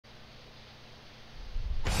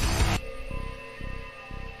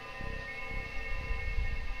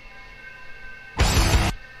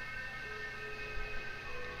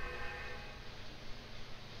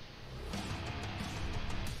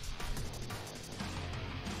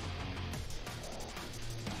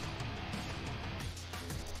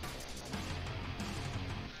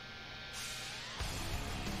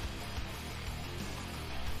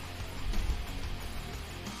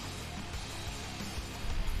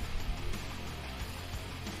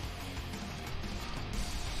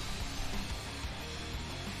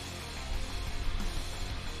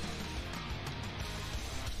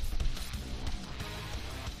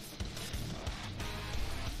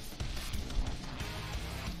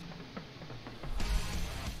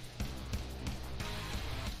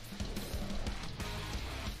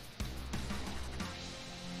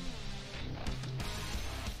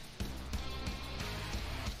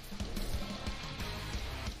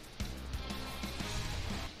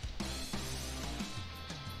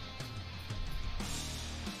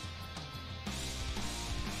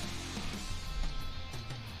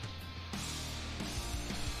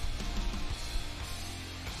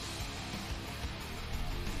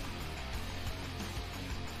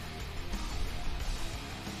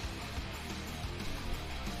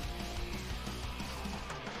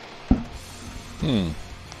Hmm.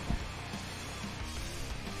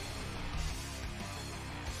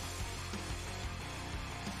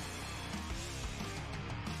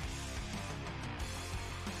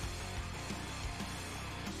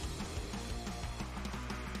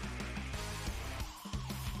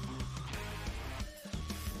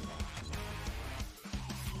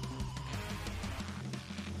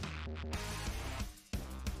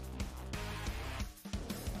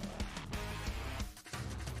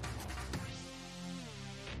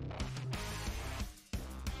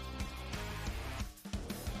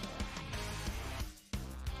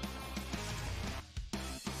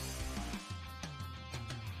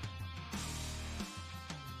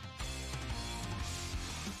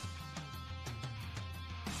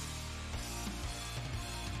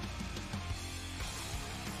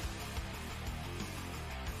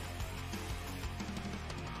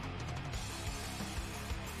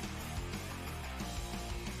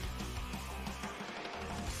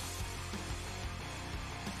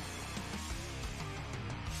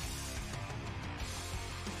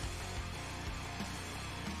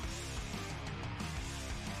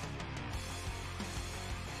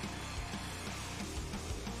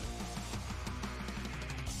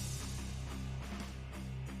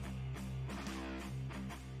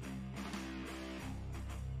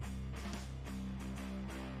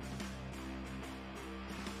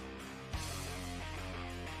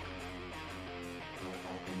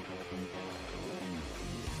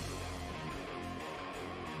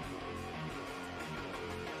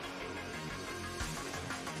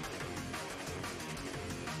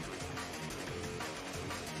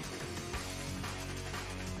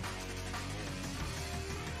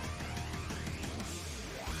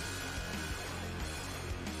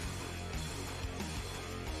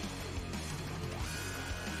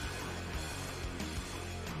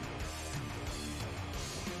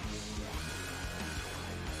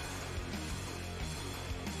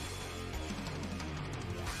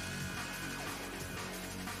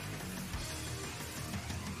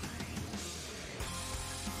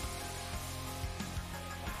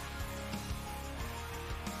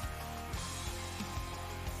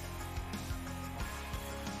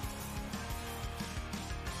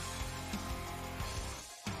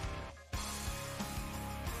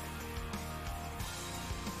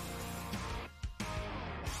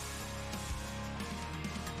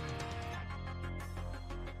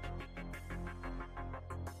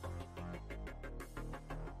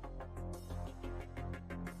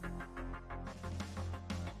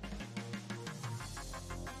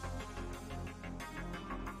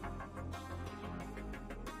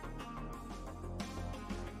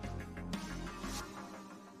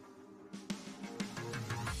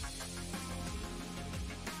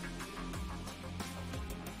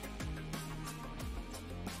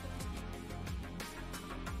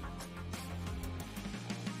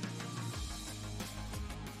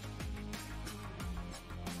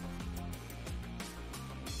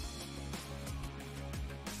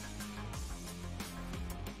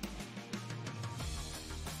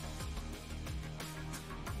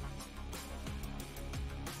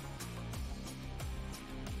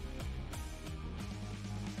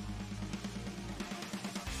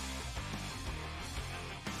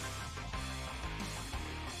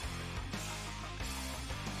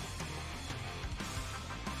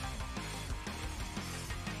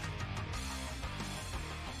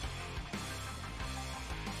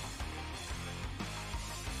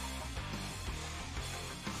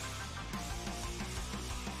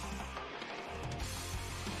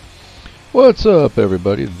 What's up,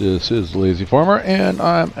 everybody? This is Lazy Farmer, and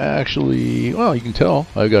I'm actually, well, you can tell,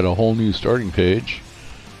 I've got a whole new starting page,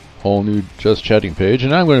 whole new just chatting page,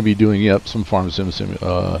 and I'm going to be doing, some Farm Sim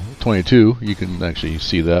 22. You can actually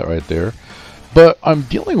see that right there. But I'm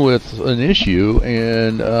dealing with an issue,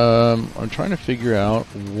 and I'm trying to figure out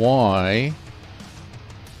why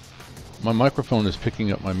my microphone is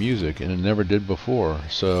picking up my music, and it never did before.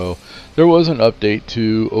 So there was an update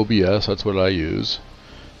to OBS, that's what I use.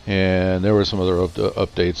 And there were some other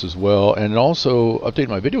updates as well, and it also updated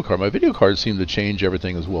my video card. My video card seemed to change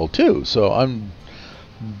everything as well too. So I'm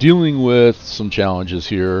dealing with some challenges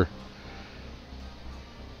here,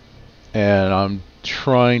 and I'm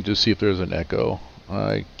trying to see if there's an echo.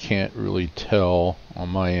 I can't really tell on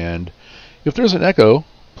my end. If there's an echo,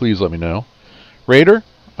 please let me know. Raider,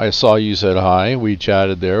 I saw you said hi. We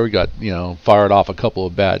chatted there. We got, fired off a couple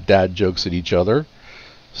of bad dad jokes at each other.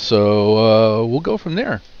 So we'll go from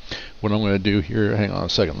there. What I'm going to do here, hang on a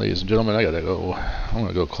second, ladies and gentlemen, I'm going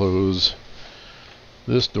to go close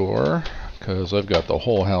this door because I've got the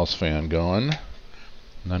whole house fan going.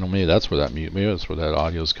 And I know maybe that's where that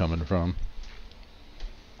audio is coming from.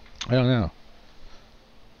 I don't know.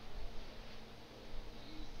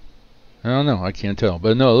 I don't know. I can't tell.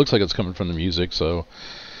 But no, it looks like it's coming from the music. So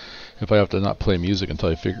if I have to not play music until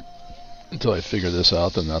I figure this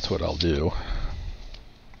out, then that's what I'll do.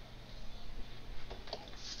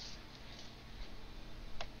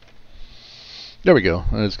 There we go.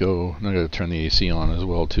 Let's go. I'm going to turn the AC on as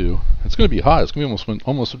well too. It's going to be hot. It's going to be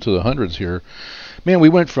almost up to the hundreds here. Man, we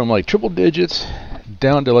went from like triple digits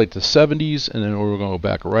down to like the 70s, and then we're going to go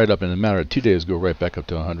back right up in a matter of 2 days. Go right back up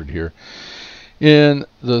to 100 here in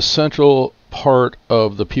the central part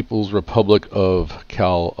of the People's Republic of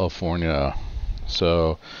California.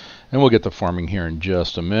 So, and we'll get to farming here in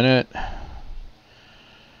just a minute.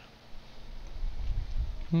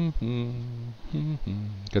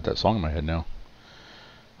 Get that song in my head now.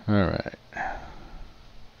 Alright.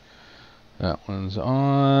 That one's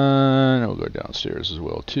on. We'll go downstairs as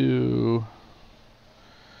well too.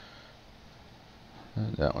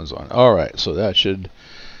 And that one's on. Alright, so that should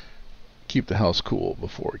keep the house cool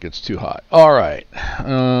before it gets too hot. Alright.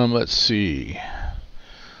 Let's see.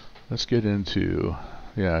 Let's get into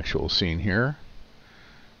the actual scene here.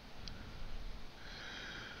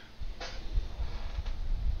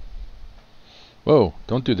 Whoa,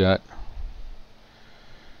 don't do that.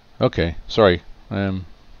 Okay, sorry. Put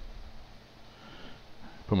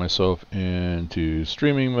myself into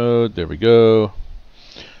streaming mode. There we go.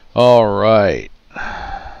 Alright.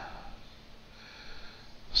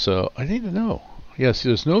 So, I need to know. Yes,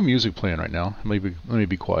 there's no music playing right now. Let me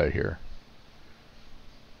be quiet here.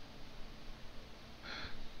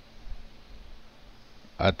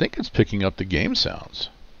 I think it's picking up the game sounds.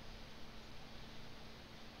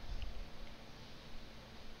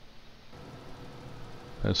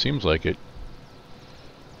 It seems like it.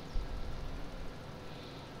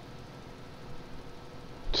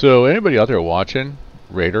 So anybody out there watching,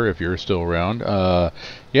 Raider, if you're still around,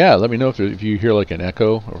 yeah, let me know if you hear like an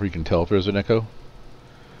echo, or if you can tell if there's an echo.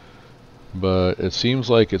 But it seems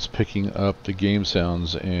like it's picking up the game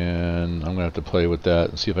sounds, and I'm gonna have to play with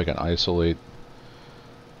that and see if I can isolate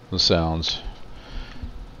the sounds.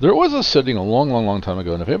 There was a setting a long time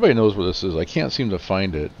ago, and if anybody knows where this is, I can't seem to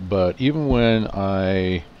find it, but even when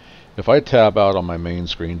if I tab out on my main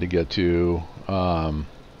screen to get to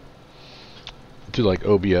like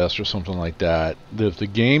OBS or something like that, if the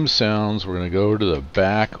game sounds were going to go to the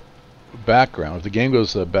background, if the game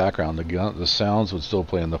goes to the background, the sounds would still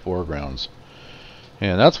play in the foregrounds.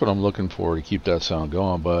 And that's what I'm looking for to keep that sound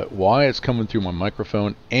going, but why it's coming through my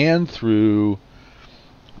microphone and through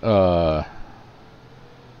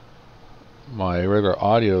my regular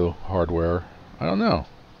audio hardware, I don't know.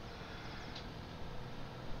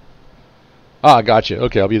 Ah, gotcha.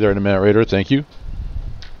 Okay, I'll be there in a minute, Raider. Thank you.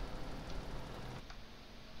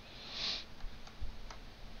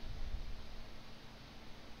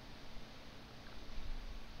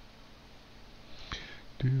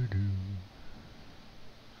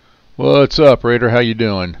 What's up, Raider? How you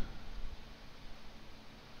doing?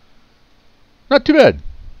 Not too bad.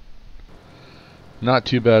 Not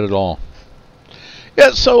too bad at all.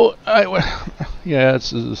 Yeah, so yeah,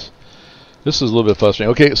 this is a little bit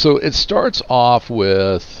frustrating. Okay, so it starts off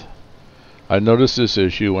with, I noticed this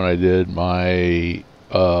issue when I did my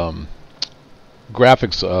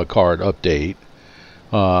graphics card update,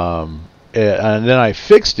 and then I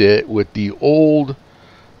fixed it with the old,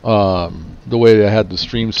 the way I had the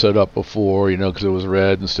stream set up before, because it was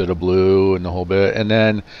red instead of blue and the whole bit, and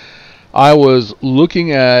then I was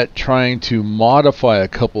looking at trying to modify a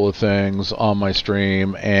couple of things on my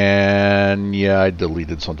stream, and yeah, I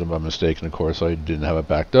deleted something by mistake, and of course I didn't have it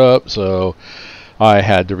backed up, so I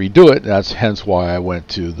had to redo it. That's hence why I went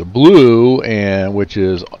to the blue, and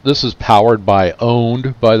this is powered by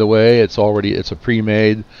Owned, by the way. It's a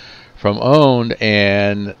pre-made from Owned,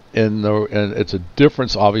 and it's a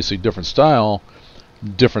difference, obviously different style,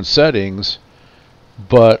 different settings,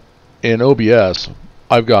 but in OBS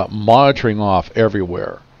I've got monitoring off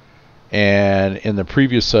everywhere, and in the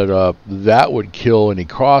previous setup that would kill any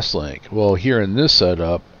crosslink. Well, here in this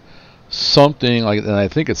setup, something like, and I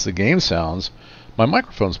think it's the game sounds, my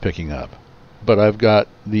microphone's picking up, but I've got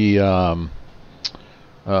the I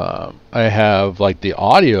have like the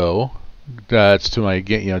audio that's to my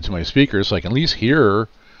to my speakers, so I can at least hear.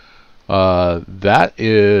 That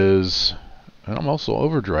is, and I'm also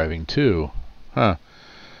overdriving too, huh?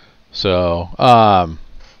 So,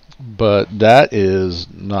 but that is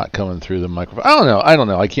not coming through the microphone. I don't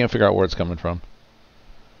know. I can't figure out where it's coming from.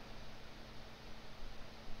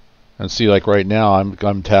 And see, like right now,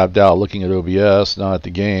 I'm tabbed out looking at OBS, not at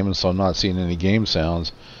the game, and so I'm not seeing any game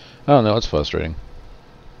sounds. I don't know. It's frustrating.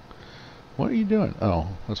 What are you doing? Oh,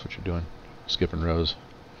 that's what you're doing. Skipping rows.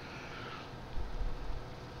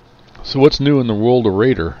 So what's new in the world of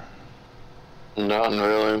Raider? Nothing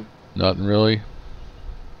really. Nothing really.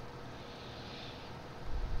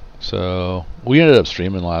 So we ended up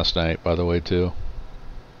streaming last night, by the way, too.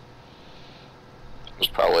 I was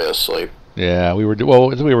probably asleep. Yeah, we were doing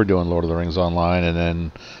Lord of the Rings online, and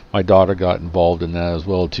then my daughter got involved in that as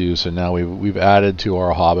well too. So now we've added to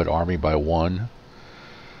our Hobbit army by one.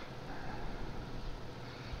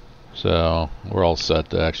 So we're all set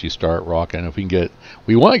to actually start rocking. If we can get,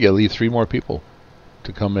 we want to get at least 3 more people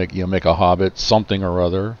to come make a Hobbit something or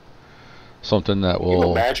other, something that will. Can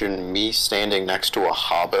you imagine me standing next to a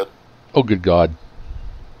Hobbit? Oh, good God!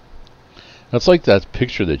 That's like that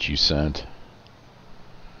picture that you sent.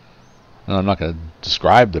 And I'm not going to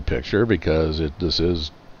describe the picture because this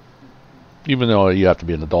is, even though you have to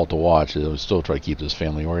be an adult to watch it, I would still try to keep this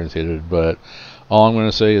family orientated. But all I'm going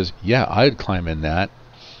to say is, yeah, I'd climb in that.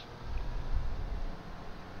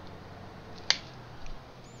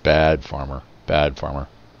 Bad farmer. Bad farmer.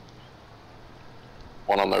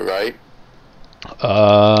 One on the right?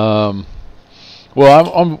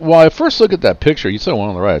 Well, I first look at that picture. You said one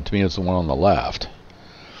on the right. To me, it's the one on the left.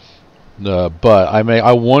 But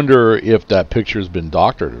I wonder if that picture's been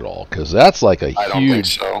doctored at all, because that's like a huge. I don't think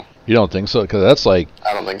so. You don't think so? Because that's like.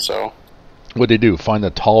 I don't think so. What they do? Find the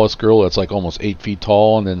tallest girl that's like almost 8 feet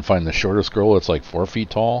tall, and then find the shortest girl that's like 4 feet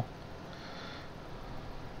tall.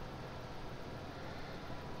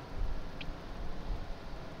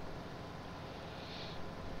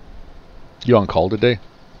 You on call today?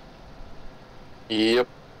 Yep.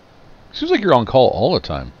 Seems like you're on call all the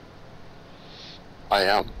time. I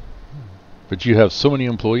am. But you have so many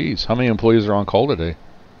employees. How many employees are on call today?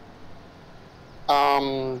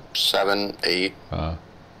 7, 8. And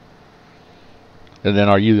then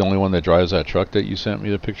are you the only one that drives that truck that you sent me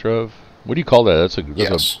the picture of? What do you call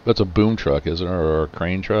that? That's a boom truck, isn't it, or a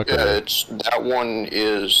crane truck? Yeah, that one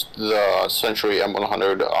is the Century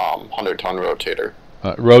M100 100-ton rotator.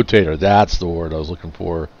 Rotator, that's the word I was looking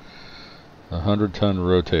for. A 100-ton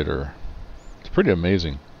rotator. It's pretty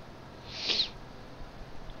amazing.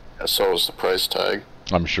 Yeah, so is the price tag.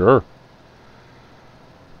 I'm sure.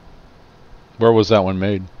 Where was that one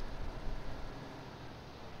made?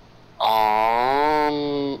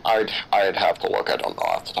 I'd have to look. I don't know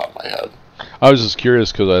off the top of my head. I was just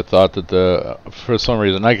curious because I thought that for some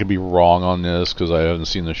reason, I could be wrong on this because I haven't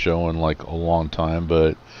seen the show in like a long time,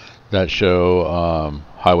 but that show,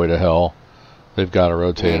 Highway to Hell, they've got a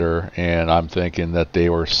rotator, and I'm thinking that they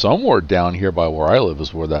were somewhere down here by where I live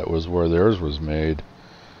is where theirs was made.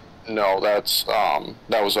 No,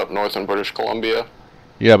 that was up north in British Columbia.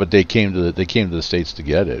 Yeah, but they came to the States to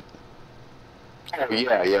get it. Oh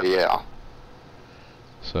yeah.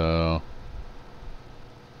 So,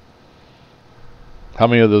 how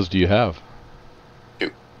many of those do you have?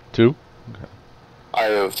 2. 2? Okay. I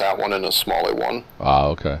have that one and a smaller one. Ah,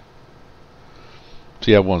 okay.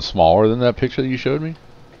 So you have one smaller than that picture that you showed me?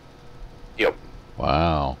 Yep.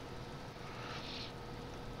 Wow.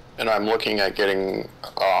 And I'm looking at getting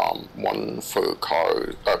one for a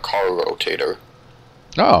car rotator.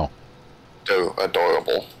 Oh. They're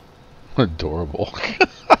adorable. Adorable.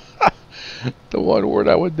 The one word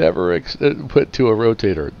I would never put to a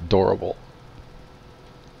rotator. Adorable.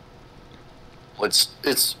 It's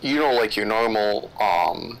like your normal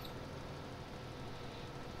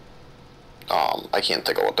I can't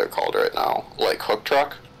think of what they're called right now. Like hook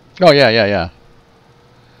truck. Oh yeah.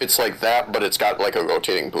 It's like that, but it's got like a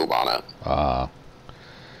rotating boom on it. I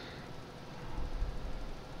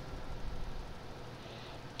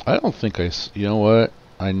don't think you know what?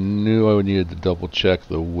 I knew I would need to double check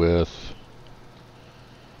the width.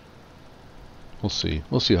 We'll see.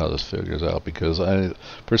 We'll see how this figures out because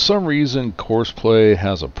for some reason, Courseplay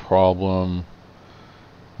has a problem.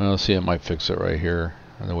 Let's see, it might fix it right here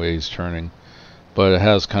in the way he's turning. But it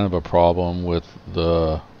has kind of a problem with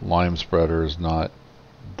the lime spreaders not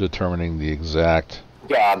determining the exact.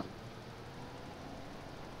 God.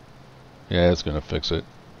 Yeah, it's going to fix it.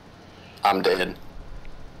 I'm dead.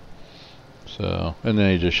 So, and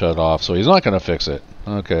then he just shut off. So he's not going to fix it.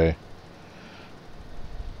 Okay.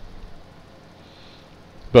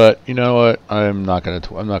 But you know what? I'm not gonna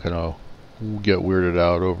get weirded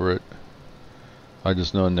out over it. I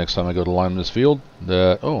just know next time I go to lime this field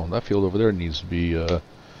that that field over there needs to be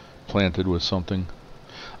planted with something.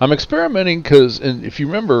 I'm experimenting because, and if you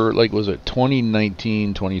remember, like was it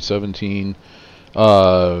 2019, 2017?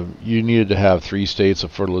 You needed to have 3 states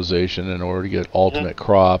of fertilization in order to get ultimate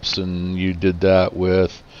crops, and you did that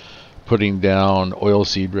with putting down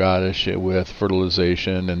oilseed radish with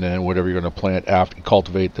fertilization, and then whatever you're going to plant after you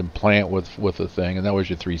cultivate, then plant with the thing, and that was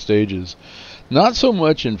your 3 stages. Not so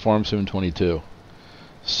much in Farm Sim 22.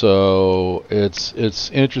 So it's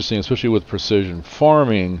interesting, especially with precision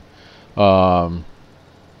farming. Um,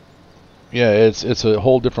 yeah, it's a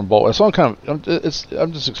whole different ball. So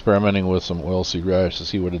I'm just experimenting with some oilseed radish to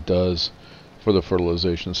see what it does for the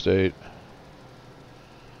fertilization state.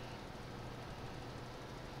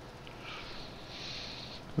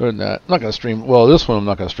 Other than that, I'm not gonna stream. Well, this one I'm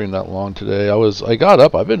not gonna stream that long today. I got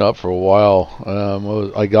up. I've been up for a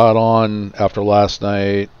while. I got on after last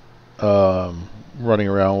night, running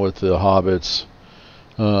around with the hobbits.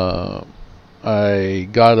 Uh, I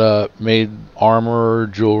got up, made armor,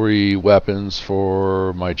 jewelry, weapons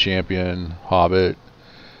for my champion hobbit,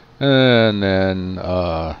 and then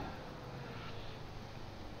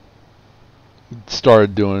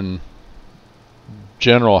started doing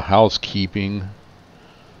general housekeeping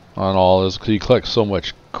on all this because you collect so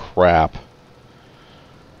much crap.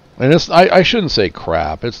 And I shouldn't say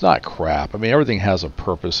crap. It's not crap. I mean, everything has a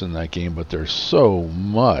purpose in that game, but there's so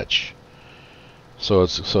much. So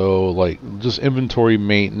it's like just inventory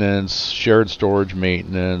maintenance, shared storage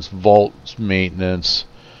maintenance, vault maintenance.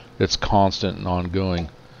 It's constant and ongoing.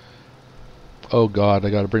 Oh God,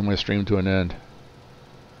 I got to bring my stream to an end.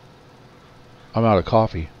 I'm out of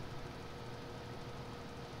coffee.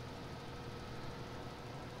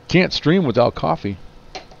 Can't stream without coffee.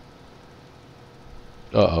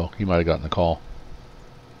 Uh-oh, he might have gotten a call.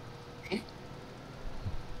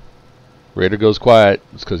 Raider goes quiet.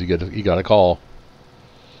 It's because he got a call.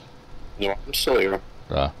 No, I'm still here.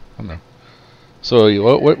 I know. So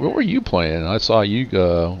what were you playing? I saw you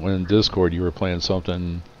when in Discord you were playing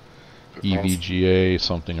something EVGA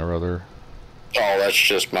something or other. Oh, that's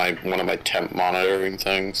just one of my temp monitoring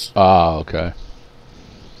things. Ah, okay.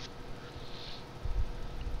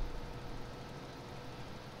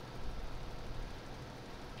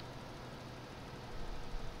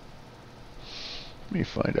 Let me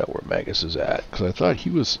find out where Magus is at, because I thought he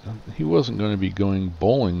wasn't going to be going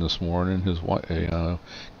bowling this morning. His wife,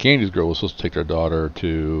 Candy's girl, was supposed to take their daughter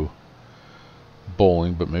to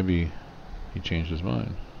bowling, but maybe he changed his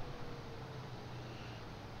mind.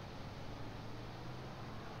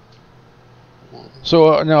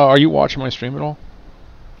 So now, are you watching my stream at all?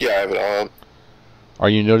 Yeah, I have it all up. Are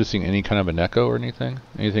you noticing any kind of an echo or anything?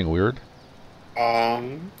 Anything weird?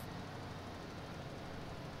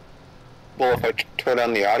 Well, if I turn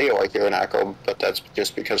on the audio, I hear an echo, but that's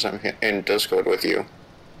just because I'm in Discord with you.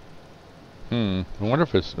 I wonder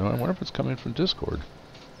if it's coming from Discord.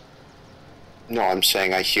 No, I'm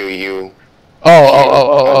saying I hear you.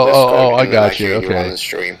 Oh, I got you. Okay. You on the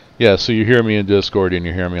stream. Yeah, so you hear me in Discord and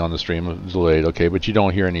you hear me on the stream delayed. Okay, but you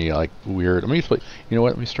don't hear any like weird. Let me play. You know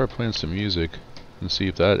what? Let me start playing some music and see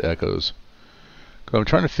if that echoes. Cause I'm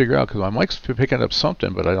trying to figure out because my mic's picking up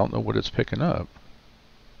something, but I don't know what it's picking up.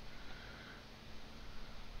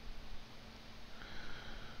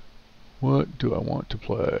 What do I want to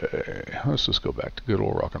play? Let's just go back to good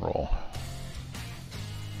old rock and roll.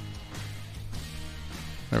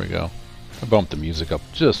 There we go. I bumped the music up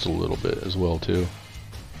just a little bit as well too.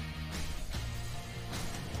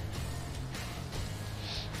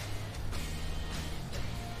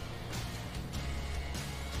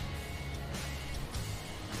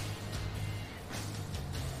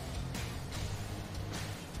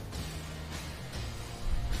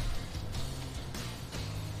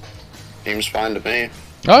 Seems fine to me.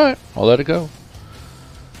 Alright, I'll let it go.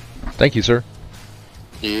 Thank you, sir.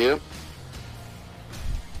 Yep.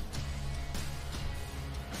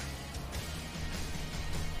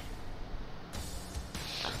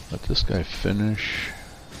 Let this guy finish.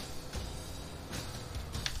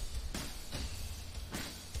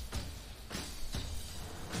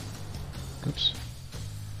 Oops.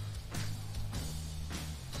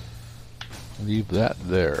 Leave that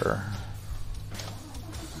there.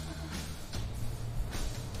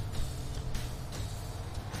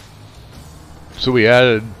 So we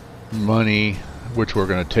added money, which we're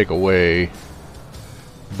going to take away,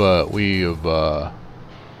 but we have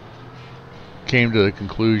came to the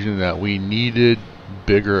conclusion that we needed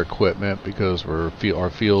bigger equipment because our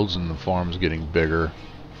fields and the farm's getting bigger.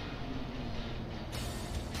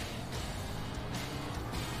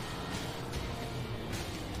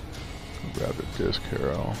 Grab the disc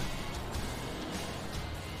arrow.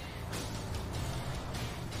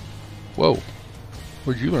 Whoa!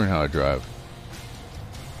 Where'd you learn how to drive?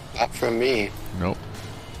 Not from me. Nope.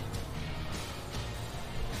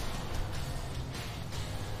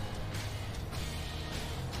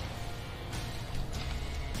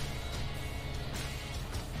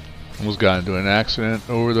 Almost got into an accident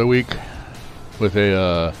over the week with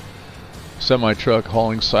a semi-truck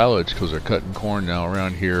hauling silage because they're cutting corn now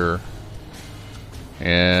around here.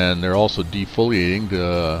 and they're also defoliating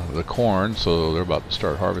the corn, so they're about to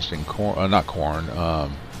start harvesting corn, not corn,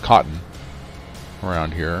 cotton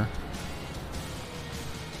around here.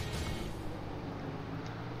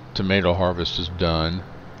 Tomato harvest is done.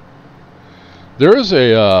 There is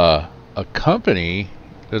a company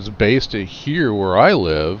that's based here where I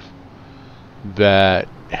live that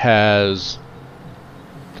has,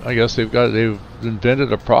 I guess they've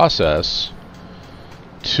invented a process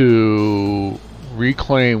to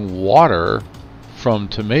reclaim water from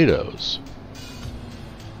tomatoes.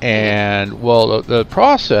 And well, the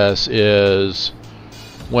process is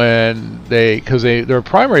when because their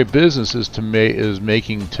primary business is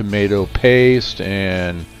making tomato paste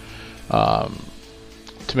and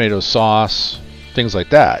tomato sauce, things like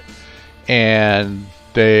that. And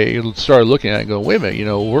they started looking at it and going, wait a minute, you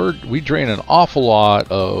know, we drain an awful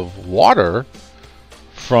lot of water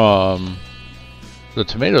from the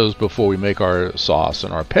tomatoes before we make our sauce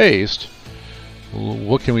and our paste.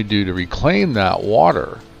 What can we do to reclaim that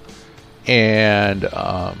water? And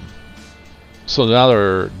so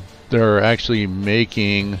now they're actually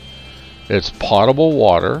making, it's potable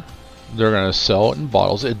water. They're going to sell it in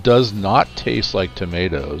bottles. It does not taste like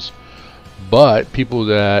tomatoes, but people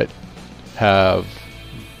that have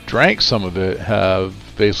drank some of it have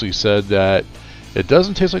basically said that it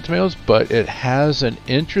doesn't taste like tomatoes, but it has an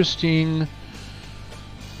interesting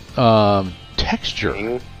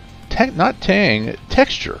texture. Not tang,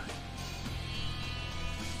 texture.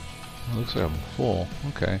 It looks like I'm full.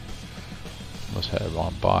 Okay. Must have it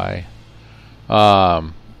on by.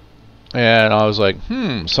 And I was like,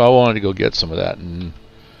 so I wanted to go get some of that and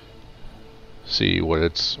see what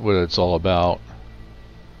it's all about.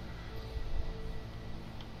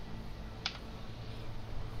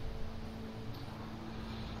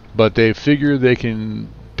 But they figure they can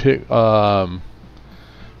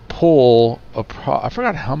pull I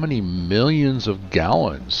forgot how many millions of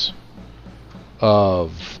gallons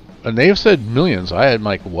of, and they've said millions. I had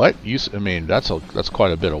like, what? I mean, that's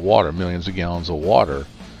quite a bit of water, millions of gallons of water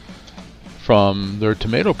from their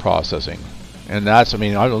tomato processing. And that's, I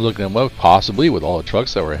mean, I was looking at, well, possibly with all the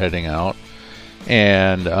trucks that were heading out,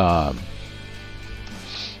 and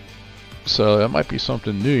so that might be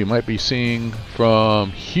something new. You might be seeing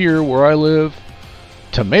from here where I live,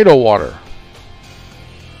 tomato water.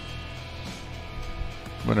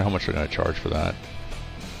 I wonder how much they're going to charge for that.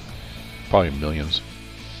 Probably millions.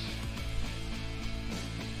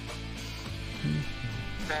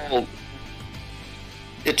 Well,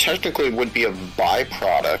 it technically would be a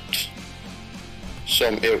byproduct, so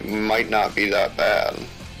it might not be that bad.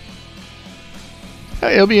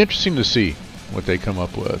 It'll be interesting to see what they come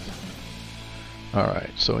up with.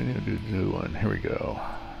 Alright, so we need to do a new one. Here we go.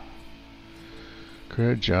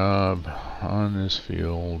 Great job on this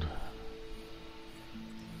field.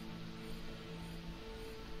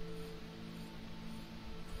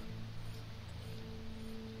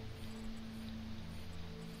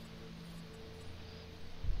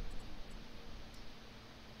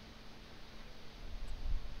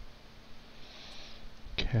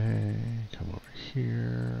 Okay, come over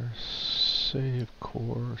here, save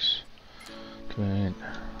course, drain.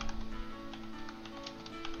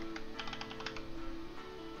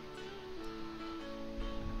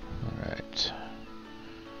 All right.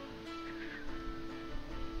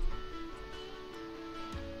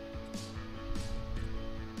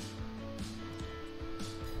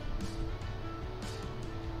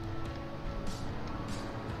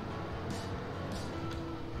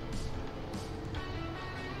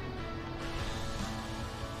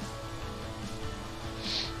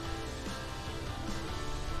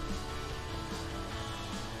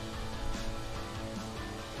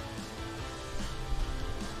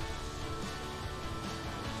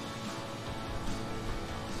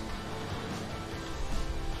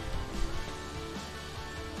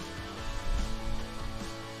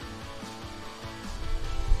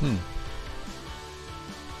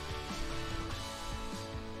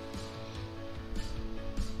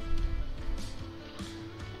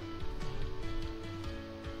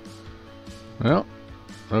 Well,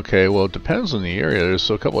 okay, well, it depends on the area. There's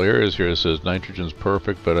a couple areas here that says nitrogen's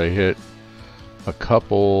perfect, but I hit a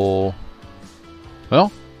couple.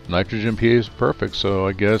 Well, nitrogen pH is perfect, so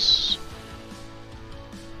I guess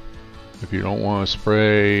if you don't want to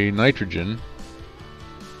spray nitrogen,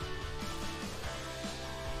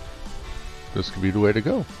 this could be the way to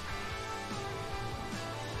go.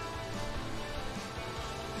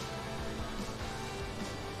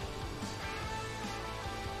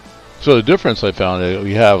 So the difference I found,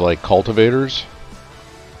 we have like cultivators,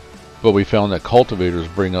 but we found that cultivators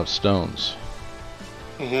bring up stones.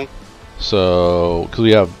 So,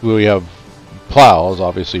 because we have plows,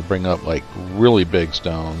 obviously bring up like really big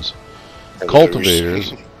stones.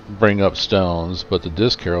 Cultivators bring up stones, but the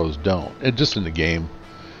disc harrows don't. It just in the game,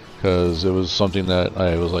 because it was something that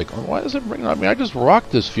I was like, oh, why does it bring up? I mean, I just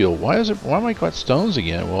rocked this field. Why am I got stones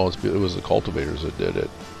again? Well, it was the cultivators that did it.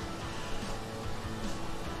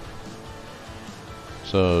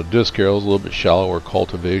 So disc harrows a little bit shallower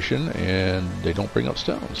cultivation, and they don't bring up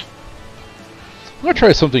stones. I'm going to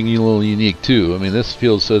try something a little unique too. I mean, this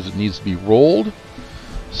field says it needs to be rolled,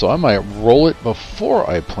 so I might roll it before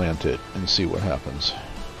I plant it and see what happens.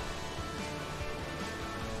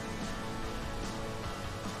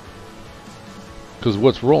 Because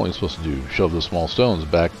what's rolling supposed to do? Shove the small stones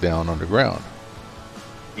back down underground.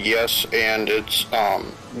 Yes, and it's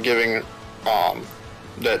giving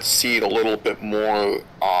that seed a little bit more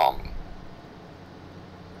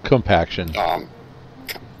compaction.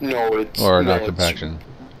 No, it's or not compaction.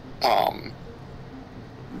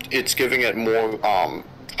 It's giving it more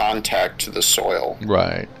contact to the soil.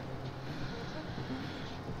 Right.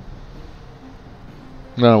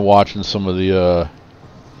 I'm watching some of the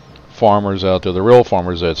farmers out there, the real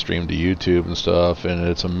farmers that stream to YouTube and stuff, and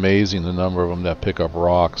it's amazing the number of them that pick up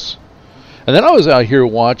rocks. And then I was out here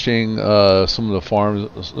watching some of the farms.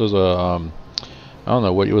 There's a I don't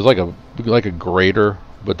know what it was, like a grader,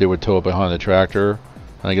 but they would tow it behind the tractor.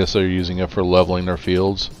 And I guess they're using it for leveling their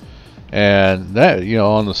fields. And that, you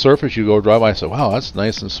know, on the surface you go drive by, I said, wow, that's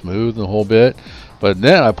nice and smooth and the whole bit. But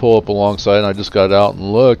then I pull up alongside and I just got out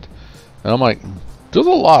and looked, and I'm like, there's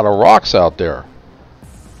a lot of rocks out there.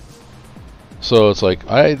 So it's like,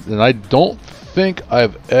 I don't think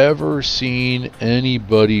I've ever seen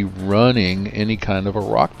anybody running any kind of a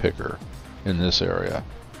rock picker in this area.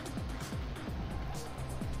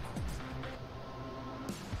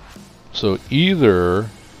 So either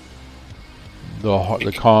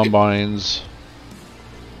the combines,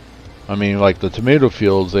 I mean, like the tomato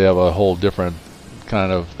fields, they have a whole different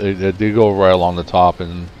kind of, they go right along the top,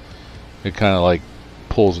 and it kind of like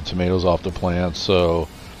pulls the tomatoes off the plant, so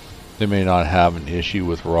they may not have an issue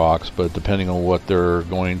with rocks, but depending on what they're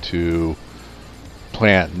going to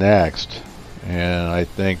plant next. And I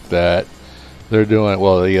think that they're doing,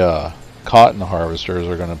 well, the cotton harvesters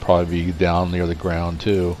are going to probably be down near the ground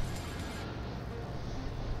too,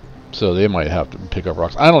 so they might have to pick up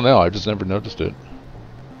rocks. I don't know, I've just never noticed it.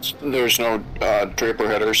 There's no draper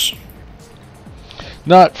headers.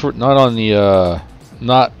 Not on the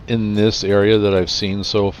not in this area that I've seen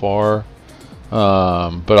so far.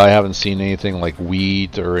 But I haven't seen anything like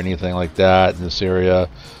wheat or anything like that in this area.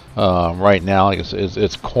 Right now, like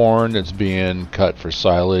it's corn that's being cut for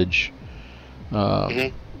silage.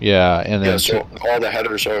 Yeah, and then so all the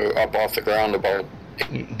headers are up off the ground about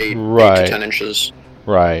 8 to 10 inches.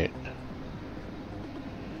 Right.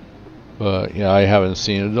 But yeah, I haven't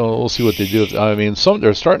seen it. We'll see what they do. I mean,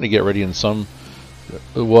 they're starting to get ready in some.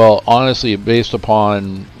 Well, honestly, based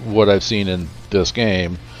upon what I've seen in this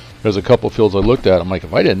game, there's a couple fields I looked at. I'm like,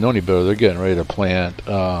 if I didn't know any better, they're getting ready to plant.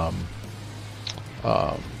 I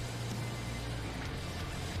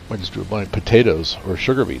just drew a blank. Potatoes or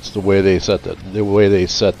sugar beets. The way they set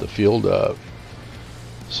the field up.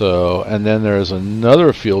 So, and then there's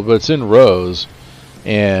another field, but it's in rows,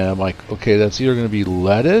 and I'm like, okay, that's either going to be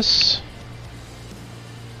lettuce,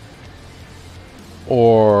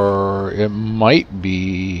 or it might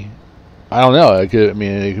be, I don't know. It could be.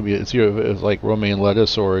 It's either like romaine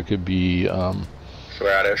lettuce, or it could be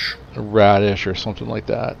radish or something like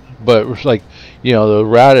that. But it's like, you know, the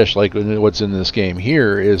radish, like what's in this game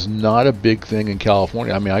here, is not a big thing in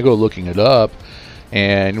California. I mean, I go looking it up,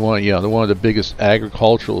 and one of the biggest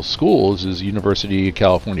agricultural schools is University of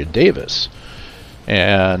California, Davis,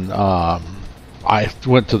 and I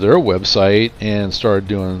went to their website and started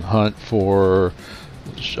doing a hunt for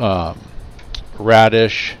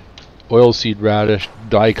radish, oilseed radish,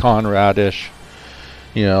 daikon radish.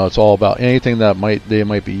 You know, it's all about anything that they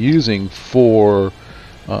might be using for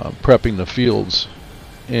prepping the fields.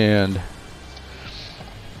 And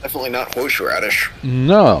definitely not horseradish.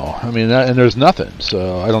 No, I mean, and there's nothing.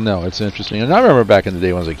 So I don't know. It's interesting. And I remember back in the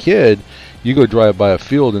day when I was a kid, you go drive by a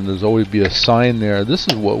field and there's always be a sign there. This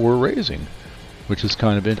is what we're raising, which is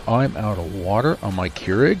kind of it. I'm out of water on my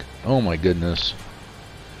Keurig. Oh my goodness.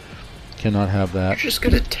 Cannot have that. You're just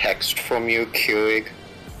gonna text from your Keurig.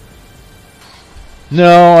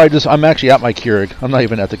 No, I'm actually at my Keurig. I'm not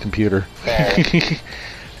even at the computer. Oh.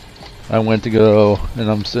 I went to go, and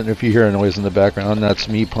I'm sitting. If you hear a noise in the background, that's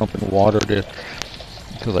me pumping water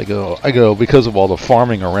because I go because of all the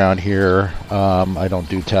farming around here. I don't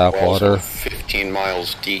do tap water. 15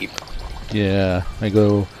 miles deep. Yeah, I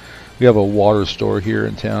go We have a water store here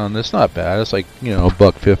in town. It's not bad. It's like, you know,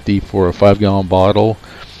 $1.50 for a 5-gallon bottle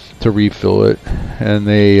to refill it, and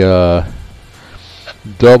they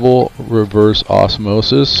double reverse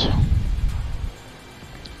osmosis.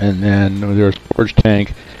 And then their storage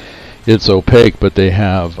tank, it's opaque, but they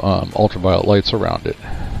have ultraviolet lights around it,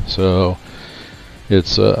 so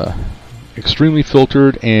it's extremely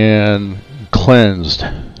filtered and cleansed.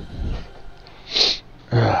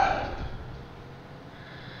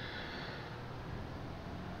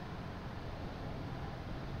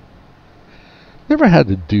 Never had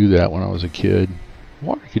to do that when I was a kid.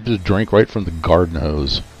 Water you could just drink right from the garden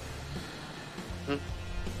hose.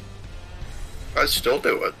 I still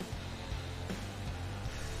do it.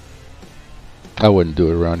 I wouldn't do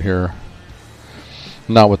it around here.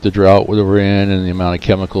 Not with the drought we're in and the amount of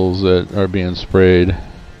chemicals that are being sprayed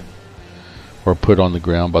or put on the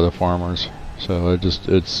ground by the farmers. So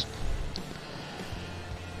it's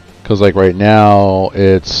because like right now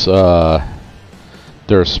it's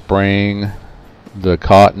they're spraying the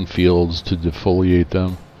cotton fields to defoliate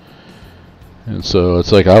them, and so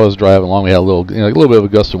it's like I was driving along. We had a little, you know, like a little bit of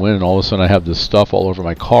a gust of wind, and all of a sudden I have this stuff all over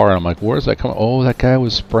my car, and I'm like, "Where's that coming?" Oh, that guy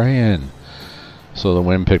was spraying. So the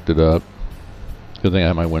wind picked it up. Good thing I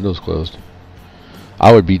had my windows closed.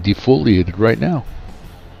 I would be defoliated right now.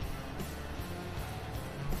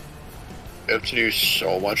 You have to do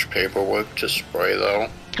so much paperwork to spray, though.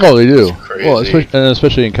 Oh, they do. It's crazy. Well,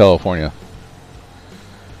 especially in California.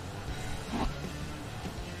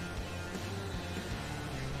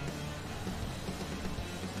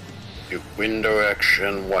 Wind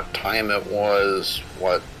direction, what time it was,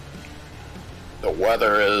 what the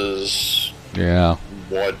weather is. Yeah.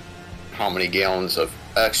 How many gallons of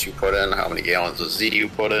X you put in, how many gallons of Z you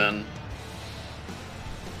put in.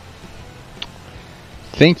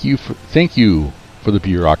 Thank you for the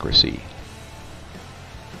bureaucracy.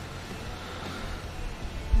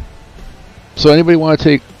 So anybody want to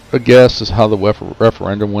take a guess as how the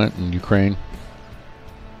referendum went in Ukraine?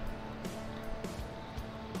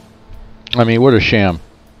 I mean, what a sham.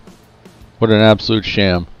 What an absolute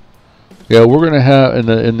sham. Yeah, we're going to have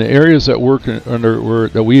in the areas that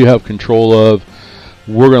that we have control of,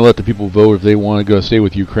 we're going to let the people vote if they want to go stay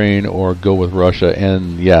with Ukraine or go with Russia.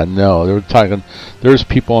 And yeah, no, they were talking. There's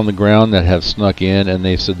people on the ground that have snuck in, and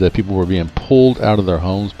they said that people were being pulled out of their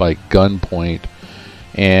homes by gunpoint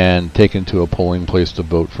and taken to a polling place to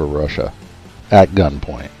vote for Russia at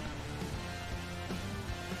gunpoint.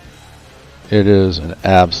 It is an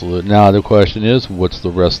absolute. Now the question is, what's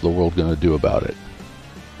the rest of the world going to do about it?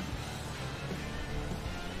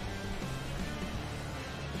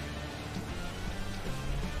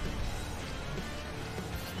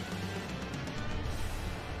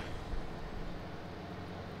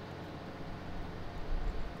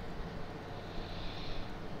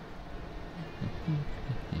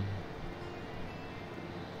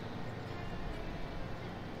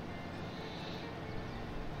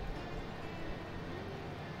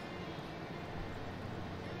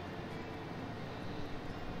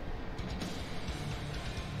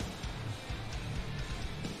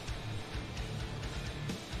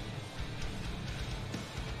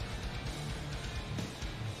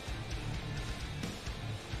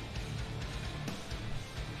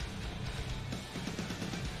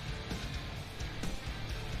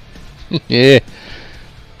 Yeah.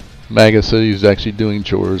 Maga said he's actually doing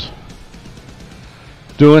chores.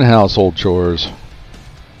 Doing household chores.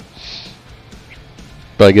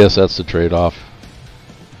 But I guess that's the trade-off.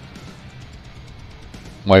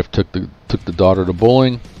 Wife took the daughter to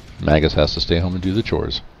bowling. Magus has to stay home and do the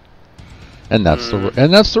chores. And that's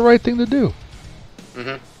the right thing to do.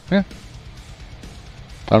 Yeah.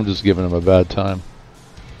 I'm just giving him a bad time.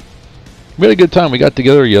 We had a good time. We got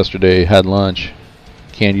together yesterday, had lunch.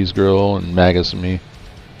 Candy's girl and Magus and me.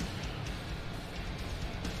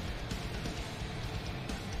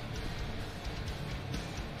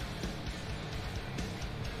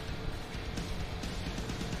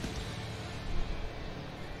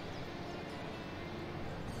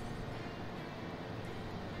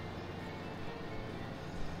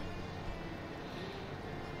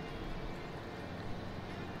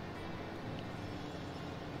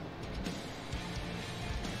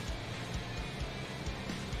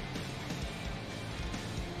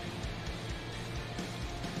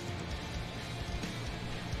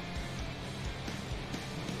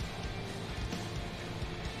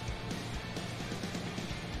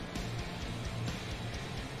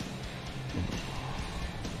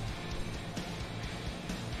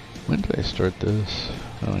 When did I start this?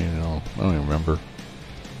 I don't even know. I don't even remember.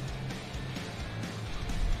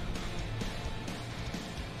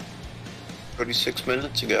 maybe 6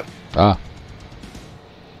 minutes ago. Ah.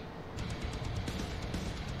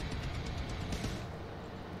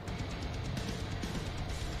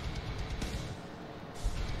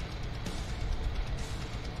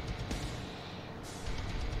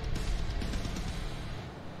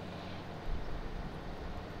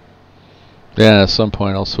 Yeah, at some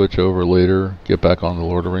point I'll switch over later, get back on the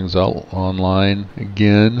Lord of the Rings out online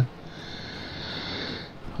again.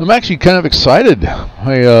 I'm actually kind of excited.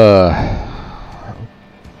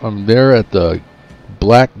 I'm there at the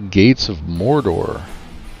Black Gates of Mordor.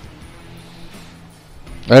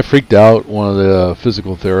 I freaked out one of the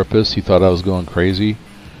physical therapists. He thought I was going crazy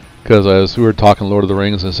because we were talking Lord of the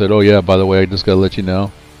Rings, and I said, "Oh yeah, by the way, I just got to let you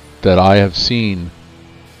know that I have seen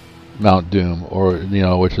Mount Doom, or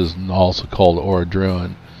which is also called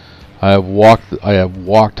Orodruin. I have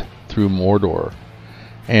walked through Mordor."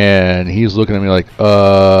 And he's looking at me like,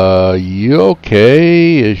 you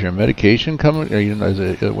okay? Is your medication coming?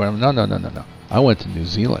 No. I went to New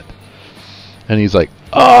Zealand. And he's like,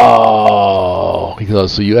 oh. He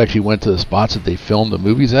goes, so you actually went to the spots that they filmed the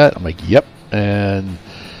movies at? I'm like, yep. And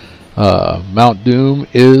Mount Doom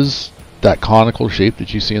is that conical shape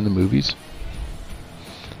that you see in the movies.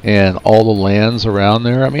 And all the lands around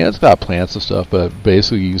there, I mean, it's got plants and stuff, but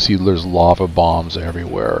basically you see there's lava bombs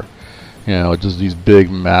everywhere. Just these big,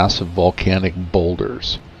 massive volcanic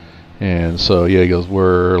boulders. And so, yeah, he goes,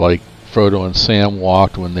 where like Frodo and Sam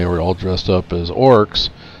walked when they were all dressed up as orcs,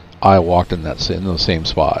 I walked in the same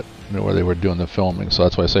spot, where they were doing the filming. So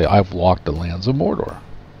that's why I say I've walked the lands of Mordor.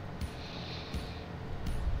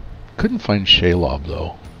 Couldn't find Shelob,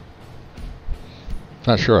 though.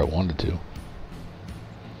 Not sure I wanted to.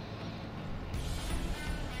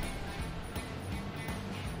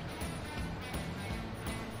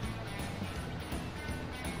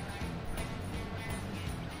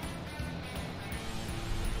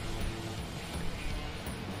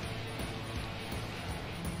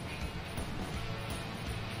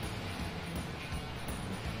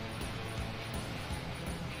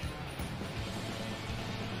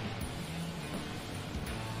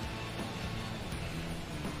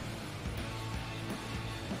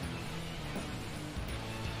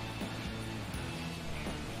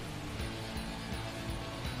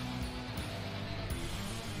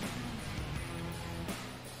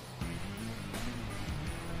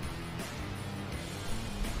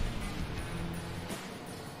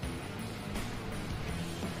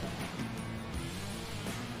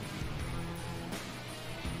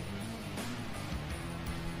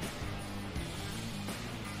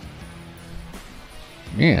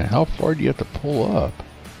 Man, how far do you have to pull up?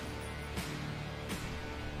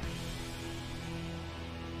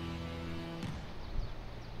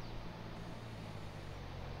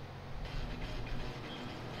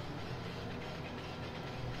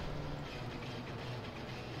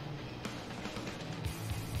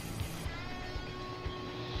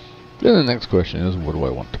 Then the next question is, what do I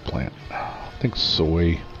want to plant? I think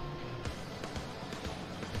soy.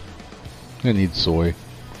 I need soy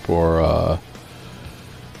for,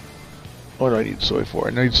 what do I need soy for? I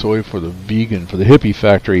need soy for the hippie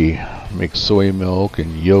factory. Make soy milk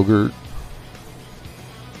and yogurt.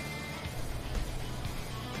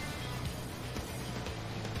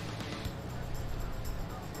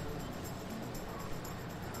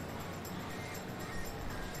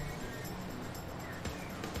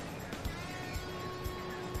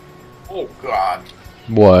 Oh, God.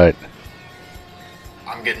 What?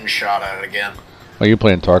 I'm getting shot at again. Are you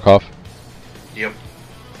playing Tarkov? Yep.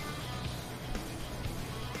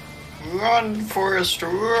 Run, Forrest,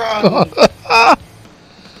 run!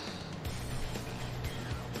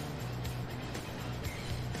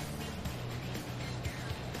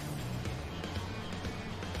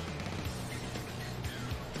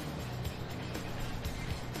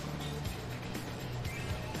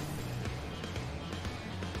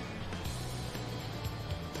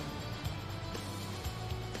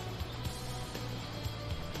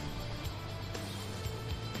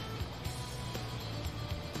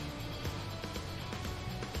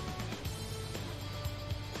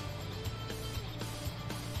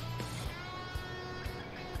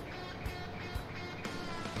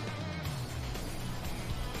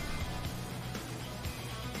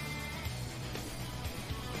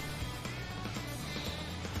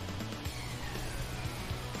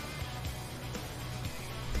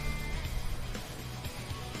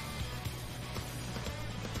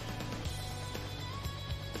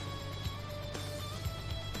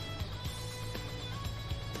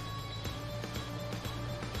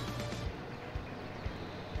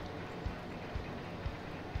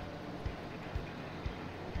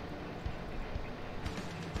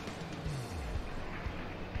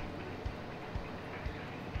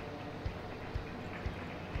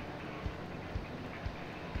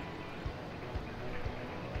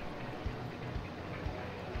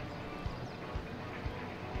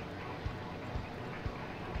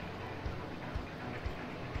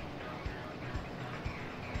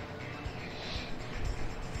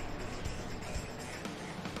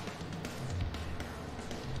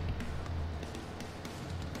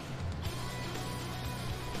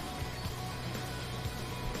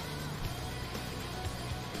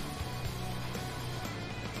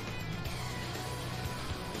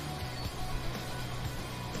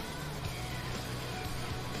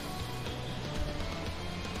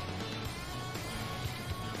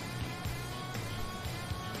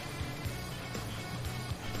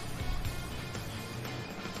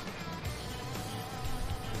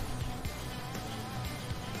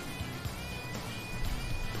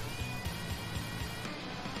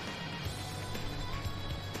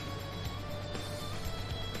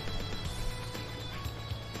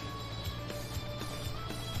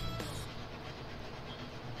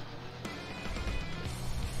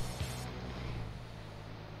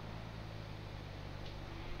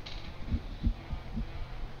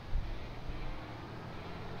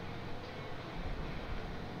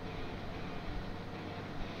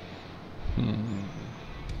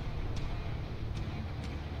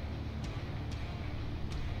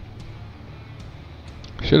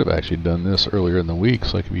 Should have actually done this earlier in the week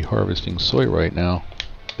so I could be harvesting soy right now.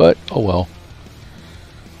 But, oh well.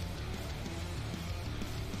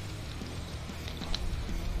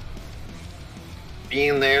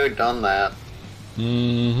 Being there, done that.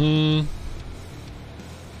 Mm-hmm.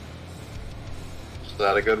 Is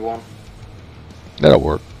that a good one? That'll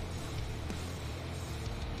work.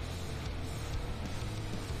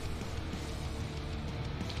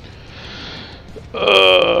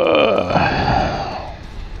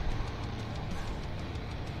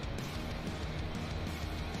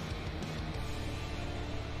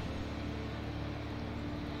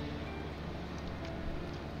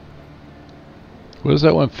 What is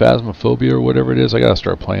that one? Phasmophobia or whatever it is? I gotta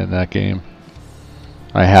start playing that game.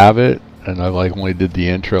 I have it, and I like only did the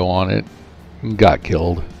intro on it and got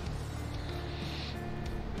killed.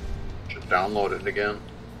 Should download it again.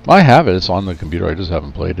 I have it. It's on the computer. I just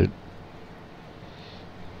haven't played it.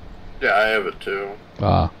 Yeah, I have it too.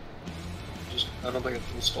 I don't think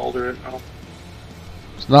it's installed right now.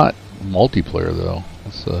 It's not multiplayer though.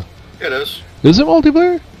 It's It is. Is it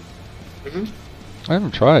multiplayer? Mm-hmm. I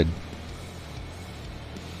haven't tried.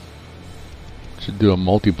 Should do a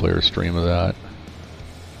multiplayer stream of that.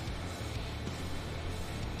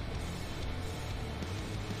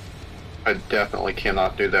 I definitely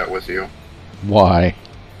cannot do that with you. Why?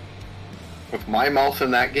 With my mouth in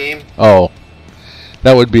that game? Oh,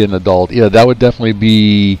 that would be an adult. Yeah, that would definitely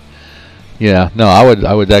be. Yeah, no, I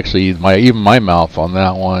would actually even my mouth on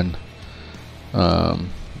that one.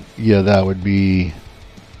 Yeah, that would be.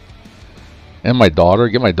 And my daughter,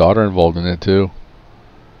 get my daughter involved in it too.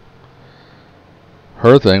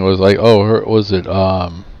 Her thing was like, was it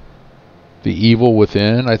The Evil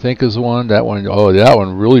Within, I think is the one. That one, oh, that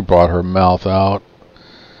one really brought her mouth out.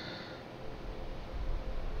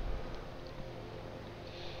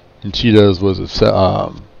 And she does, was it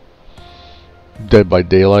Dead by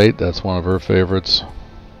Daylight? That's one of her favorites.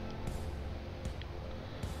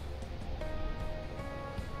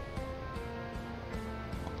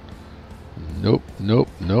 Nope, nope,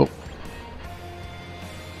 nope.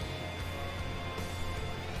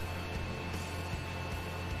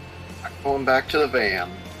 Going back to the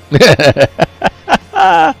van.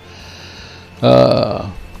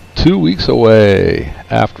 2 weeks away.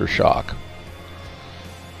 Aftershock.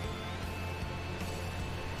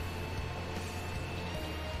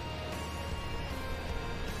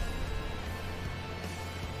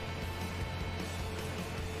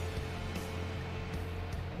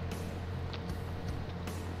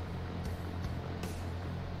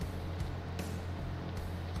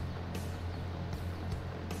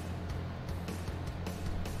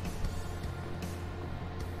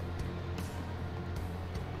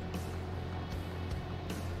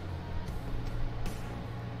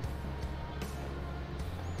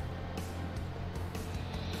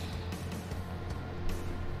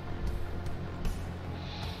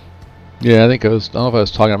 Yeah, I don't know if I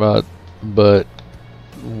was talking about, but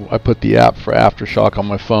I put the app for Aftershock on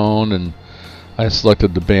my phone, and I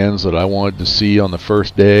selected the bands that I wanted to see on the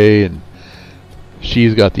first day, and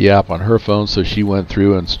she's got the app on her phone, so she went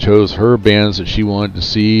through and chose her bands that she wanted to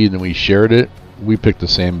see, and then we shared it. We picked the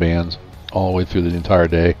same bands all the way through the entire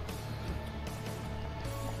day.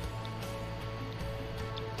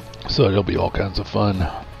 So it'll be all kinds of fun.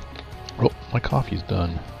 Oh, my coffee's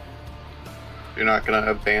done. You're not gonna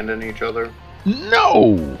abandon each other?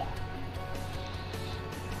 No!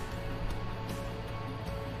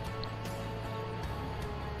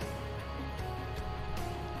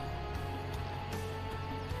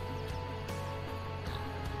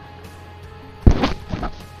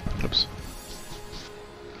 Oops.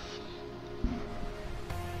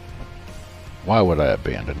 Why would I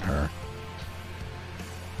abandon her?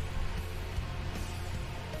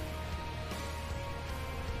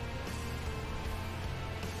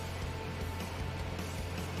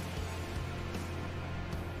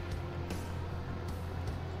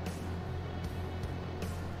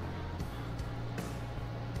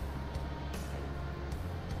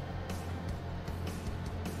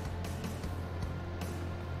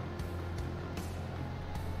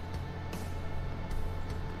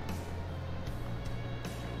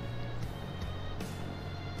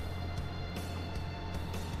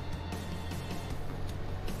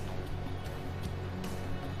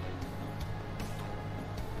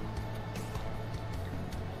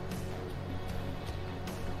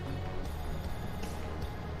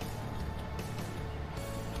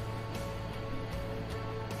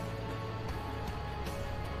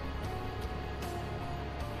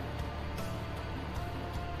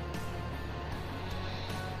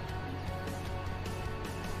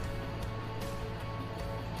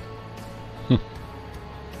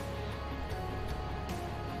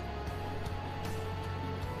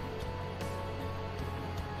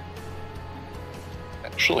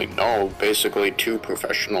 Actually, no. Basically, two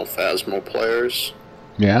professional Phasmo players.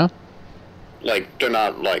 Yeah? Like, they're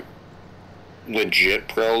not, like, legit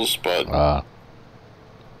pros, but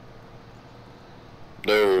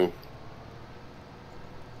they're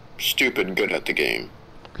stupid good at the game.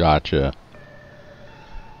 Gotcha.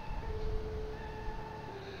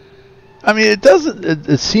 I mean, it doesn't.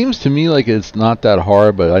 It seems to me like it's not that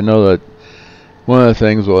hard, but I know that one of the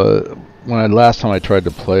things was last time I tried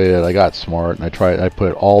to play it, I got smart and I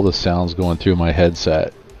put all the sounds going through my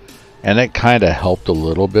headset, and it kind of helped a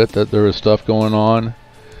little bit that there was stuff going on.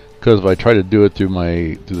 Because if I tried to do it through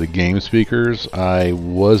the game speakers, I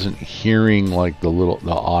wasn't hearing like the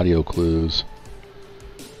audio clues.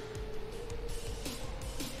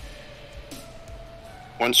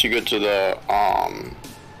 Once you get to the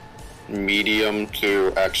medium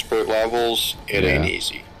to expert levels, it ain't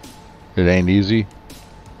easy. It ain't easy?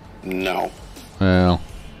 No. Well,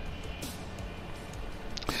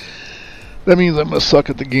 that means I must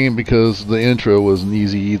suck at the game because the intro wasn't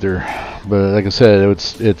easy either. But like I said, I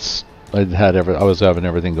was having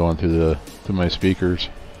everything going through my speakers.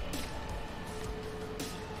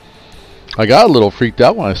 I got a little freaked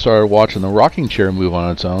out when I started watching the rocking chair move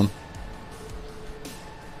on its own.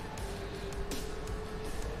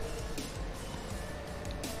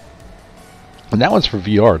 And that one's for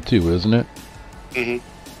VR too, isn't it? Mm-hmm.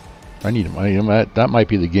 That might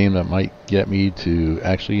be the game that might get me to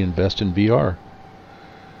actually invest in VR.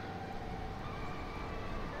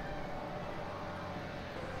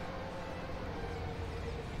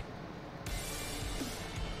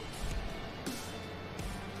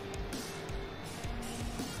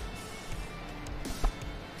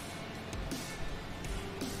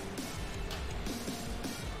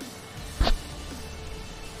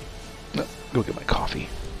 Go get my coffee.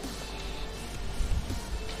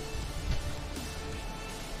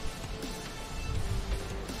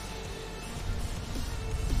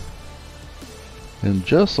 And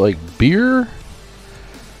just like beer,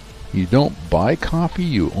 you don't buy coffee,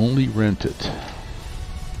 you only rent it.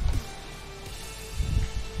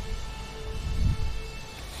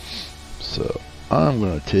 So I'm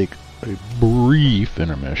going to take a brief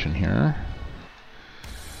intermission here.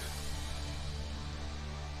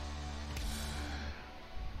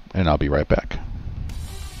 And I'll be right back.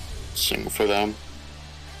 Sing for them.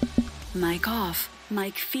 Mic off.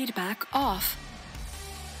 Mic feedback off.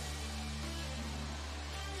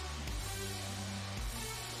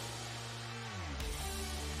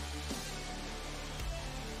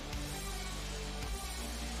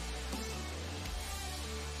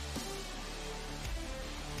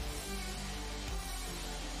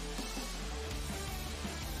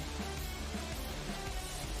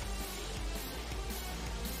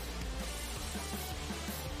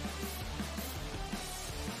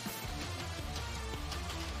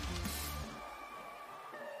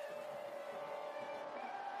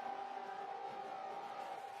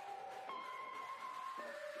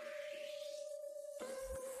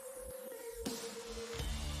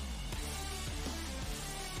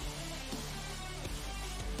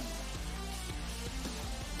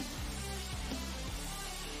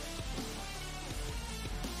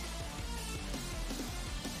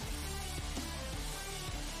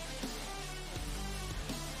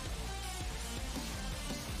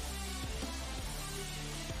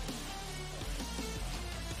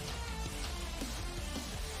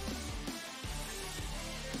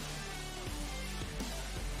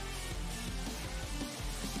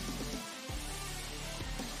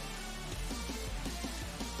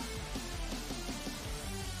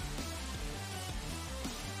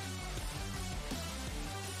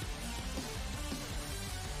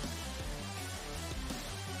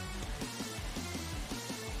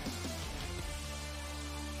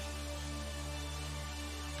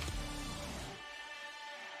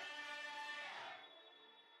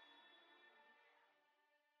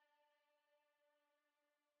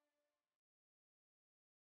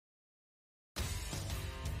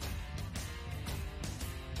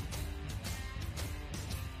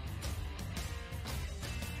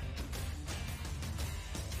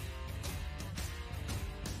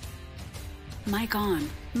 Mic on.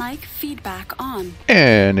 Mic feedback on.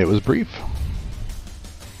 And it was brief.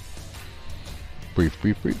 Brief,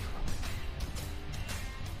 brief, brief.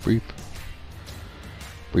 Brief.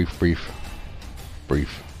 Brief, brief.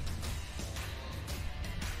 Brief.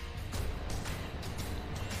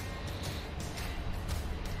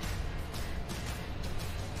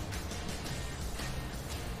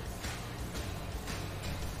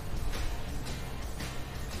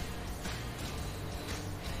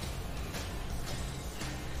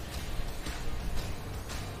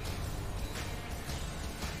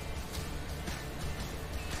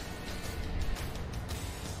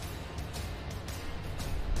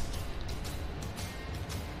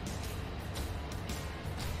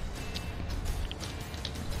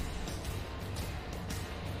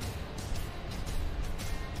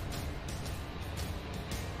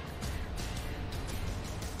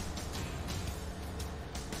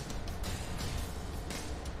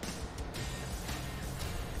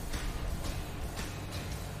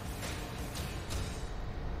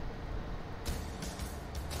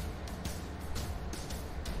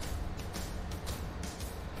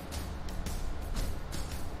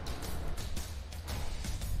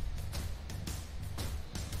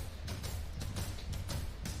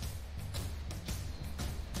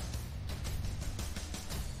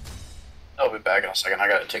 I'll be back in a second. I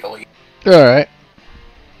gotta take a leak. Alright.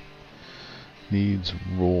 Needs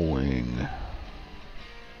rolling.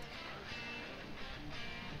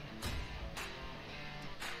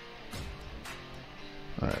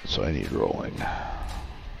 Alright, so I need rolling.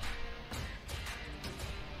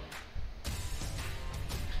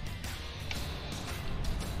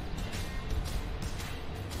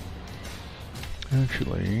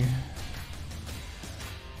 Actually,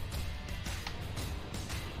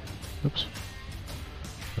 oops.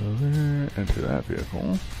 Go there, enter that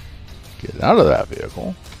vehicle. Get out of that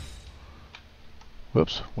vehicle.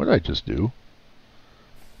 Whoops, what did I just do?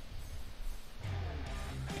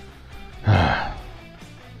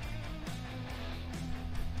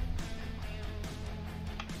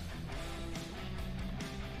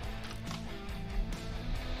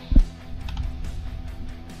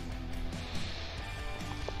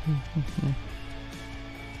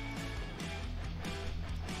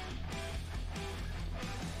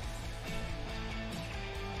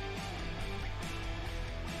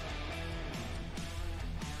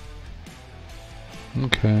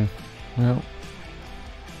 Okay, well.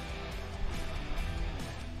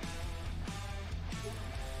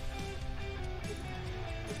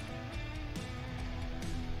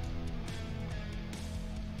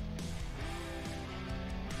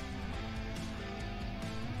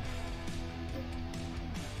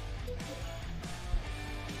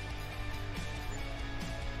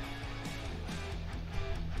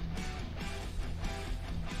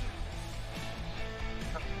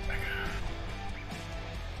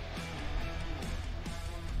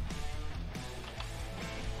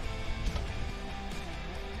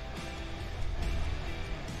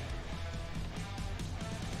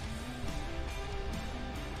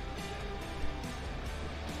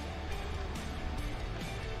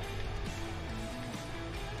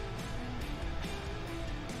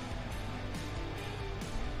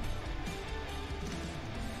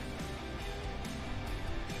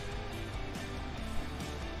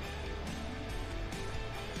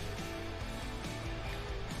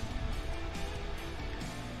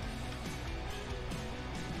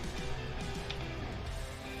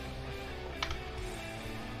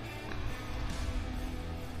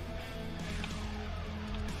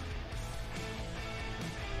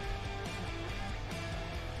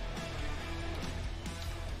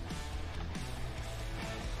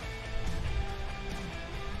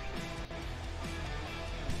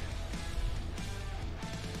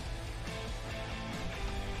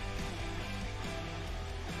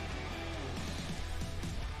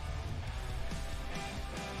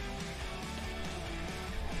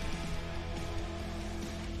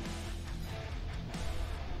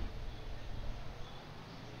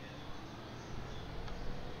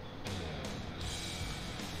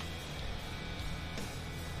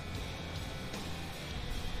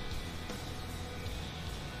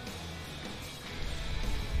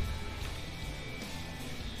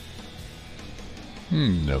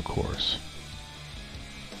 No course.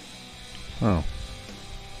 Oh.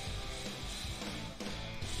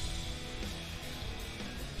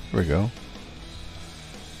 There we go.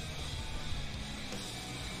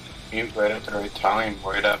 Mute right at the right time,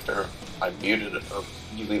 right after I muted it. A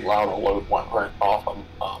really loud alert went right off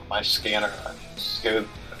of my scanner. It scared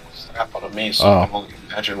the crap out of me, so I can only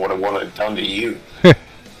imagine what it would have done to you.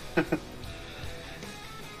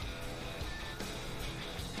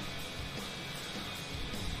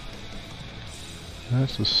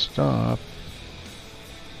 That's a stop.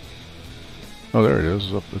 Oh, there it is.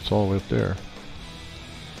 It's all the way up there.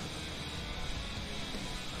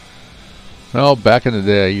 Well, back in the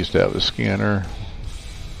day, I used to have a scanner.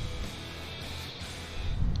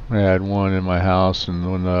 I had one in my house, and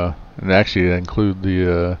when and actually it included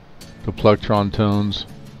the plectron tones.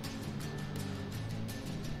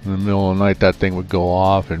 In the middle of the night, that thing would go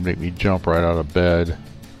off and make me jump right out of bed.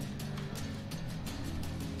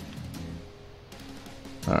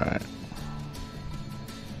 All right.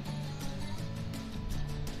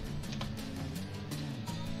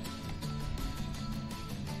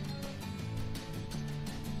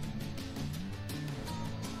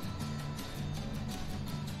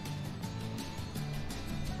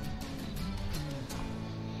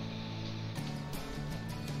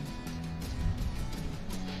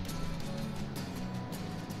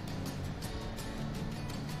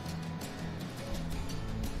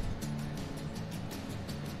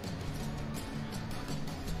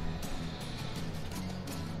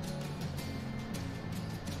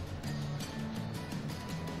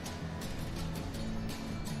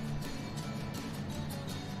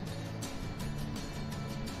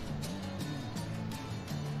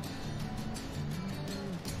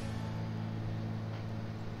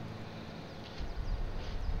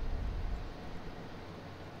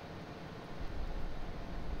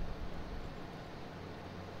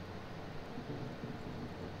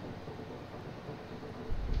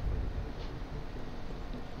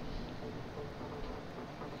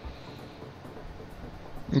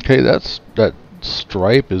 Okay, that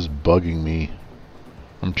stripe is bugging me.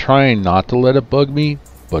 I'm trying not to let it bug me,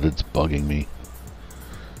 but it's bugging me.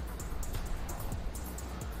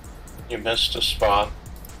 You missed a spot.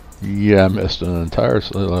 Yeah, I missed an entire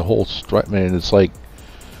the whole stripe. Man, it's like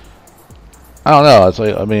I don't know. It's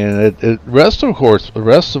like I mean, rest of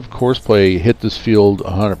course play hit this field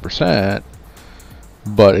 100%,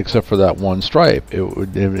 but except for that one stripe, it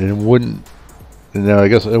wouldn't. And then I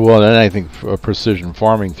guess well, then I think precision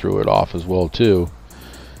farming threw it off as well too,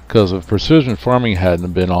 because if precision farming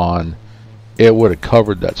hadn't been on, it would have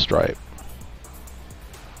covered that stripe.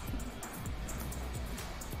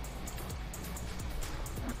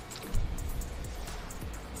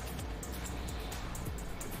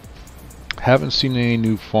 Haven't seen any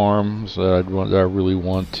new farms that I really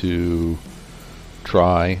want to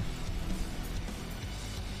try.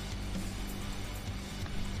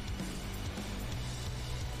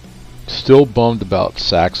 Still bummed about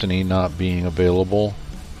Saxony not being available.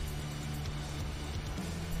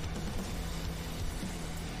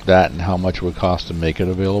 That and how much it would cost to make it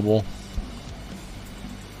available.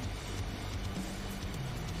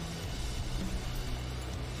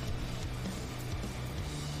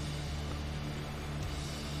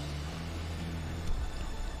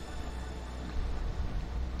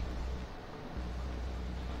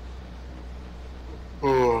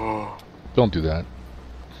 Don't do that.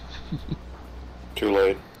 Too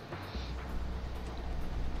late.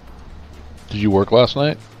 Did you work last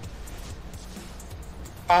night?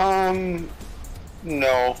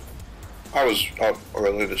 No. I was up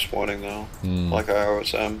early this morning though, like I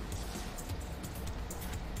always am.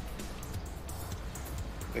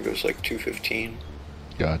 I think it was like 2:15.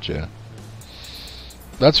 Gotcha.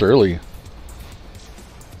 That's early.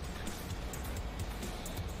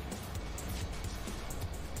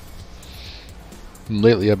 And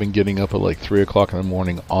lately I've been getting up at like 3 o'clock in the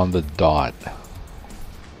morning on the dot.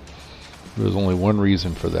 There's only one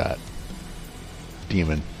reason for that.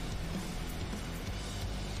 Demon.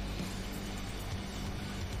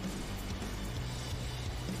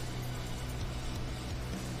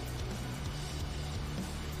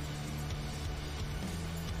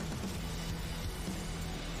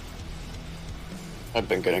 I've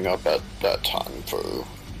been getting up at that time for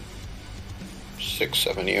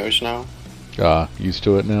 6-7 years now. Used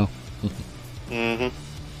to it now. Mm-hmm.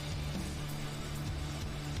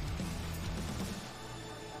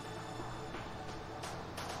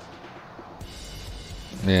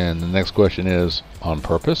 And the next question is, on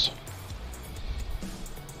purpose?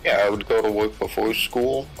 Yeah, I would go to work before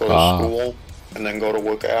school, go to school, and then go to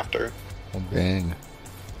work after. Oh, dang.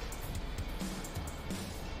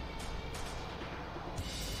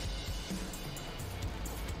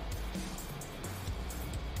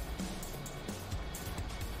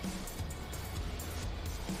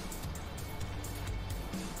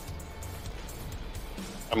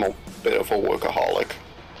 I'm a bit of a workaholic.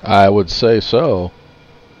 I would say so.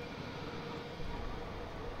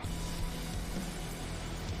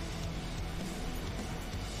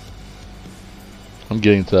 I'm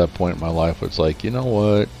getting to that point in my life where it's like, you know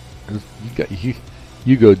what?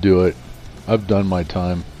 You go do it. I've done my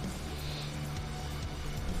time.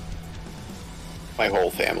 My whole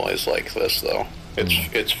family is like this, though.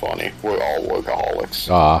 It's funny. We're all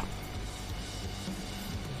workaholics.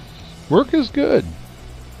 Work is good.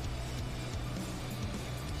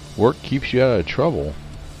 Work keeps you out of trouble.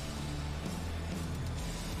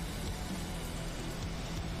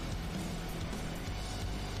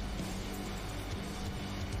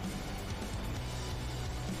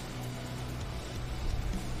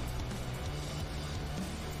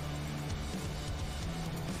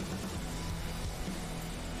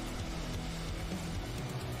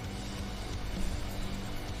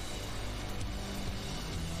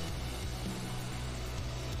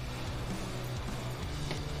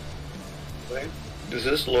 Is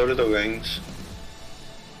this Lord of the Rings?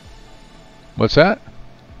 What's that?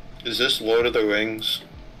 Is this Lord of the Rings?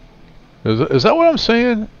 Is that what I'm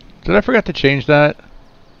saying? Did I forget to change that?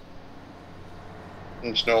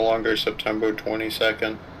 It's no longer September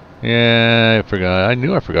 22nd. Yeah, I forgot. I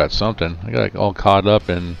knew I forgot something. I got all caught up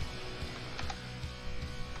in...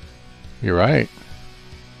 You're right.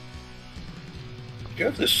 You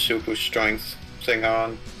have this super strength thing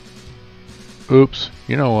on. Oops.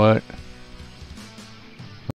 You know what?